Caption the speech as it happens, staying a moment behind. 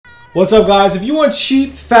What's up, guys? If you want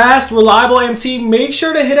cheap, fast, reliable MT, make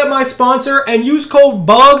sure to hit up my sponsor and use code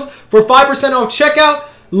BUGS for 5% off checkout.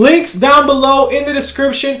 Links down below in the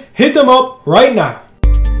description. Hit them up right now.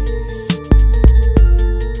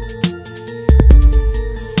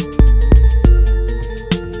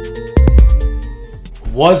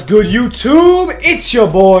 What's good, YouTube? It's your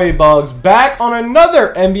boy Bugs back on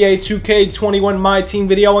another NBA 2K21 My Team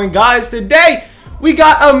video. And guys, today we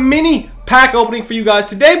got a mini pack opening for you guys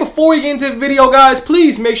today. Before we get into the video, guys,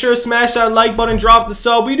 please make sure to smash that like button, drop the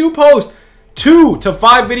sub. We do post 2 to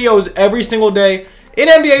 5 videos every single day in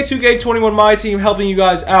NBA 2K21 My Team, helping you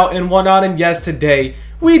guys out and whatnot. And yes, today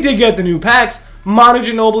we did get the new packs: Manu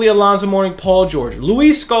Ginobili, Alonzo Mourning, Paul George,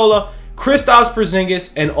 Luis Scola, Kristaps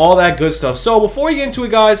Porzingis, and all that good stuff. So before we get into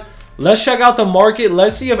it, guys, let's check out the market.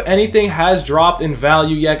 Let's see if anything has dropped in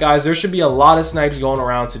value yet, guys. There should be a lot of snipes going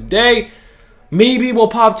around today. Maybe we'll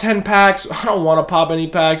pop 10 packs. I don't want to pop any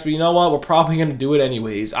packs, but you know what? We're probably going to do it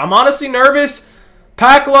anyways. I'm honestly nervous.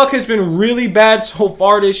 Pack luck has been really bad so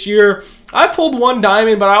far this year. I pulled 1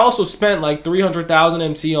 diamond, but I also spent like 300,000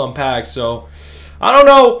 MT on packs. So, I don't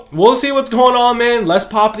know. We'll see what's going on, man. Let's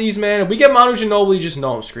pop these, man. If we get Manu Ginobili, just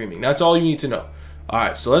know I'm screaming. That's all you need to know.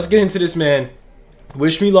 Alright, so let's get into this, man.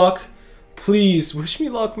 Wish me luck. Please, wish me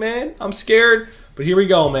luck, man. I'm scared. But here we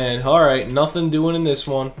go, man. Alright, nothing doing in this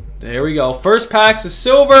one. There we go. First pack's a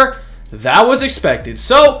silver. That was expected.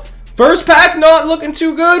 So, first pack not looking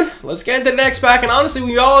too good. Let's get into the next pack. And honestly,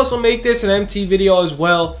 we also make this an MT video as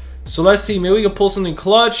well. So let's see. Maybe we can pull something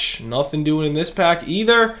clutch. Nothing doing in this pack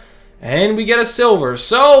either. And we get a silver.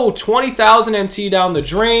 So, 20,000 MT down the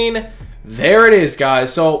drain. There it is,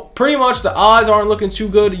 guys. So, pretty much the odds aren't looking too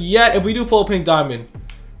good yet. If we do pull a pink diamond,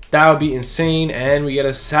 that would be insane. And we get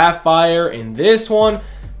a sapphire in this one.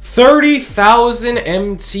 30,000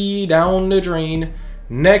 MT down the drain.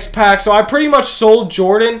 Next pack. So I pretty much sold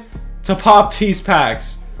Jordan to pop these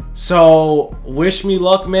packs. So wish me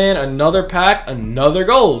luck, man. Another pack, another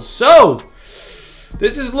gold. So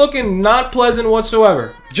this is looking not pleasant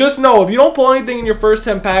whatsoever. Just know, if you don't pull anything in your first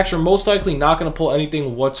 10 packs, you're most likely not going to pull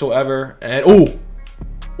anything whatsoever. And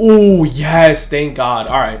ooh, yes, thank God.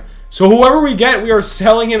 All right. So whoever we get, we are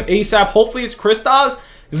selling him ASAP. Hopefully it's Kristaps.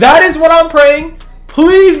 That is what I'm praying.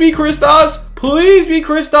 Please be Kristaps. Please be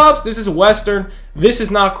Kristaps. This is Western. This is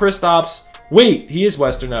not Kristaps. Wait, he is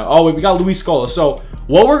Western now. Oh, wait, we got Luis Scola. So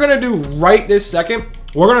what we're going to do right this second,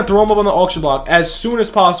 we're going to throw him up on the auction block as soon as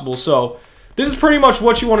possible. So this is pretty much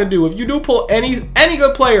what you want to do. If you do pull any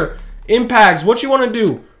good player in packs, what you want to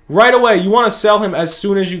do right away, you want to sell him as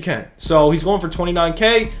soon as you can. So he's going for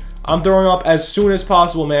 29K. I'm throwing up as soon as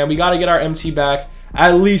possible, man. We got to get our MT back.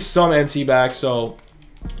 At least some MT back. So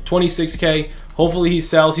 26K. Hopefully he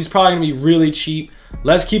sells. He's probably going to be really cheap.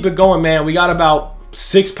 Let's keep it going, man. We got about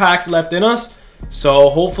 6 packs left in us. So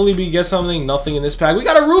hopefully we get something. Nothing in this pack. We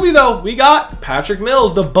got a Ruby, though. We got Patrick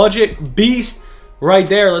Mills, the budget beast right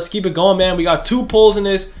there. Let's keep it going, man. We got 2 pulls in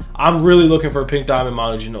this. I'm really looking for a pink diamond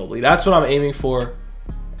Manu Ginobili. That's what I'm aiming for.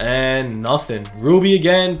 And nothing. Ruby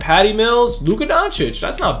again. Patty Mills. Luka Doncic.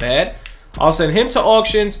 That's not bad. I'll send him to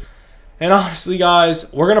auctions. And honestly,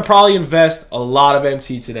 guys, we're going to probably invest a lot of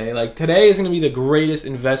MT today. Like, today is going to be the greatest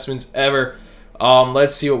investments ever.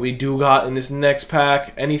 Let's see what we do got in this next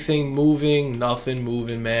pack. Anything moving? Nothing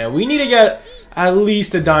moving, man. We need to get at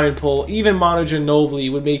least a diamond pull. Even Manu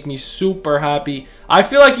Ginobili would make me super happy. I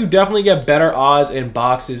feel like you definitely get better odds in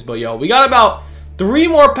boxes. But, yo, we got about 3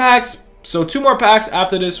 more packs. So 2 more packs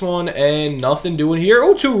after this one. And nothing doing here.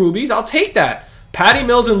 Oh, 2 rubies. I'll take that. Patty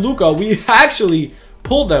Mills and Luka. We actually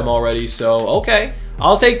pulled them already, so okay,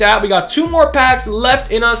 I'll take that. We got 2 more packs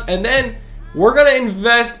left in us, and then we're gonna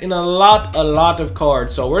invest in a lot of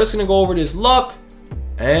cards. So we're just gonna go over this luck,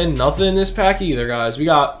 and nothing in this pack either, guys. We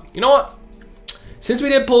got, you know what, since we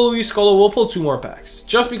did pull Luis Scola, we'll pull 2 more packs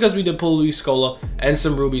just because we did pull Luis Scola and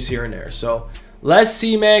some rubies here and there. So let's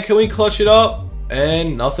see, man, can we clutch it up?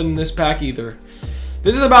 And nothing in this pack either.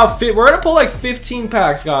 This is about fit. We're gonna pull like 15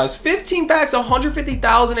 packs, guys. 15 packs,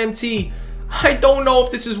 150,000 MT. I don't know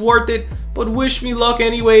if this is worth it, but wish me luck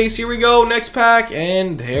anyways. Here we go, next pack,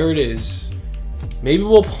 and there it is. Maybe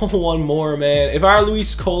we'll pull 1 more, man. If our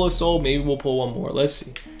Luis Scola sold, maybe we'll pull 1 more. Let's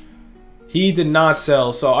see. He did not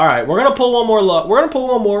sell, so all right, we're gonna pull 1 more luck. We're gonna pull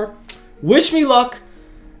 1 more. Wish me luck.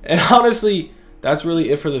 And honestly, that's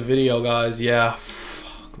really it for the video, guys. Yeah,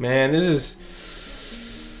 fuck, man, this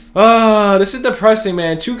is depressing,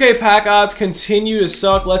 man. 2K pack odds continue to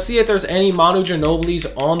suck. Let's see if there's any Manu Ginobili's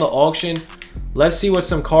on the auction. Let's see what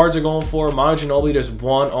some cards are going for. Manu Ginobili, there's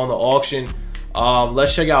 1 on the auction.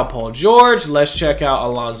 Let's check out Paul George. Let's check out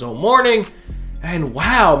Alonzo Mourning. And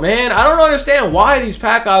wow, man, I don't understand why these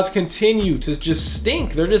pack odds continue to just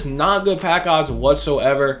stink. They're just not good pack odds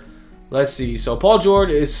whatsoever. Let's see. So Paul George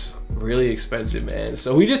is really expensive, man.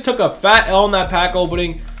 So we just took a fat L in that pack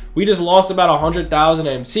opening. We just lost about 100,000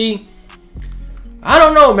 MT. I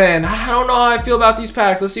don't know, man. I don't know how I feel about these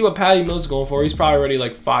packs. Let's see what Patty Mills is going for. He's probably already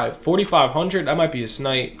like 4,500. That might be a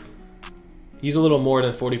snipe. He's a little more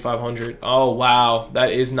than 4,500. Oh, wow.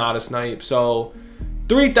 That is not a snipe. So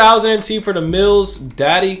 3,000 MT for the Mills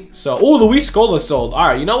daddy. So, oh, Luis Scola sold. All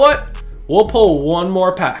right, you know what? We'll pull one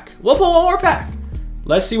more pack. We'll pull one more pack.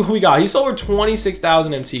 Let's see what we got. He sold for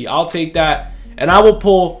 26,000 MT. I'll take that. And I will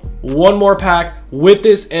pull one more pack with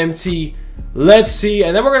this MT. Let's see.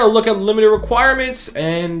 And then we're going to look at limited requirements.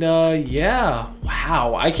 And, yeah.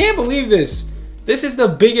 Wow. I can't believe this. This is the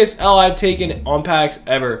biggest L I've taken on packs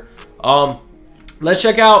ever. Let's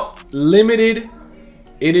check out limited.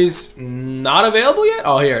 It is not available yet.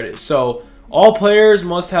 Oh, here it is. So all players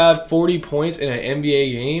must have 40 points in an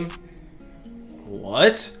NBA game.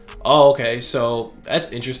 What? Oh, okay. So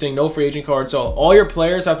that's interesting. No free agent card. So all your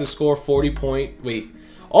players have to score 40 point. Wait.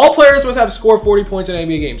 All players must have scored 40 points in an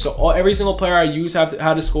NBA game. So every single player I use had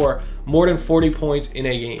to score more than 40 points in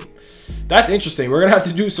a game. That's interesting. We're gonna have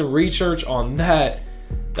to do some research on that.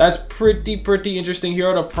 That's pretty interesting. Here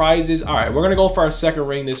are the prizes. All right, we're gonna go for our second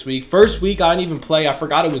ring this week. First week I didn't even play. I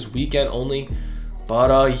forgot it was weekend only.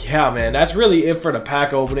 But yeah, man, that's really it for the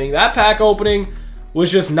pack opening. That pack opening was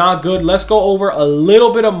just not good. Let's go over a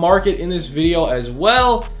little bit of market in this video as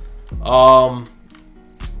well.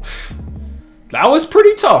 That was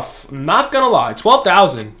pretty tough. Not gonna lie.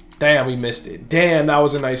 12,000. Damn, we missed it. Damn, that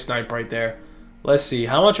was a nice snipe right there. Let's see.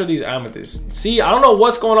 How much are these amethysts? See, I don't know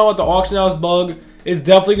what's going on with the auction house bug. It's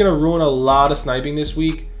definitely going to ruin a lot of sniping this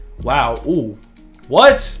week. Wow. Ooh.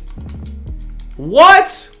 What?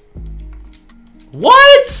 What?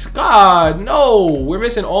 What? God, no. We're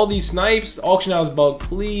missing all these snipes. Auction house bug,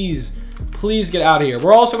 please. Please get out of here.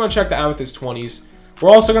 We're also going to check the amethyst 20s. We're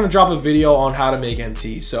also going to drop a video on how to make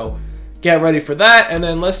MT. So get ready for that. And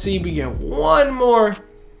then let's see if we get one more.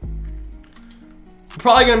 We're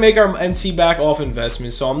probably going to make our MT back off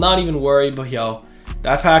investment. So I'm not even worried. But yo,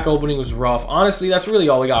 that pack opening was rough. Honestly, that's really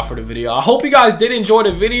all we got for the video. I hope you guys did enjoy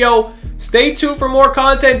the video. Stay tuned for more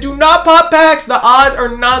content. Do not pop packs. The odds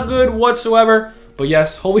are not good whatsoever. But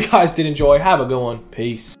yes, hope you guys did enjoy. Have a good one.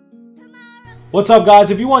 Peace. What's up, guys?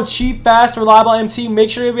 If you want cheap, fast, reliable MT, make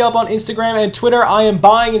sure to hit me up on Instagram and Twitter. I am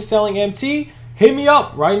buying and selling MT. Hit me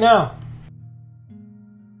up right now.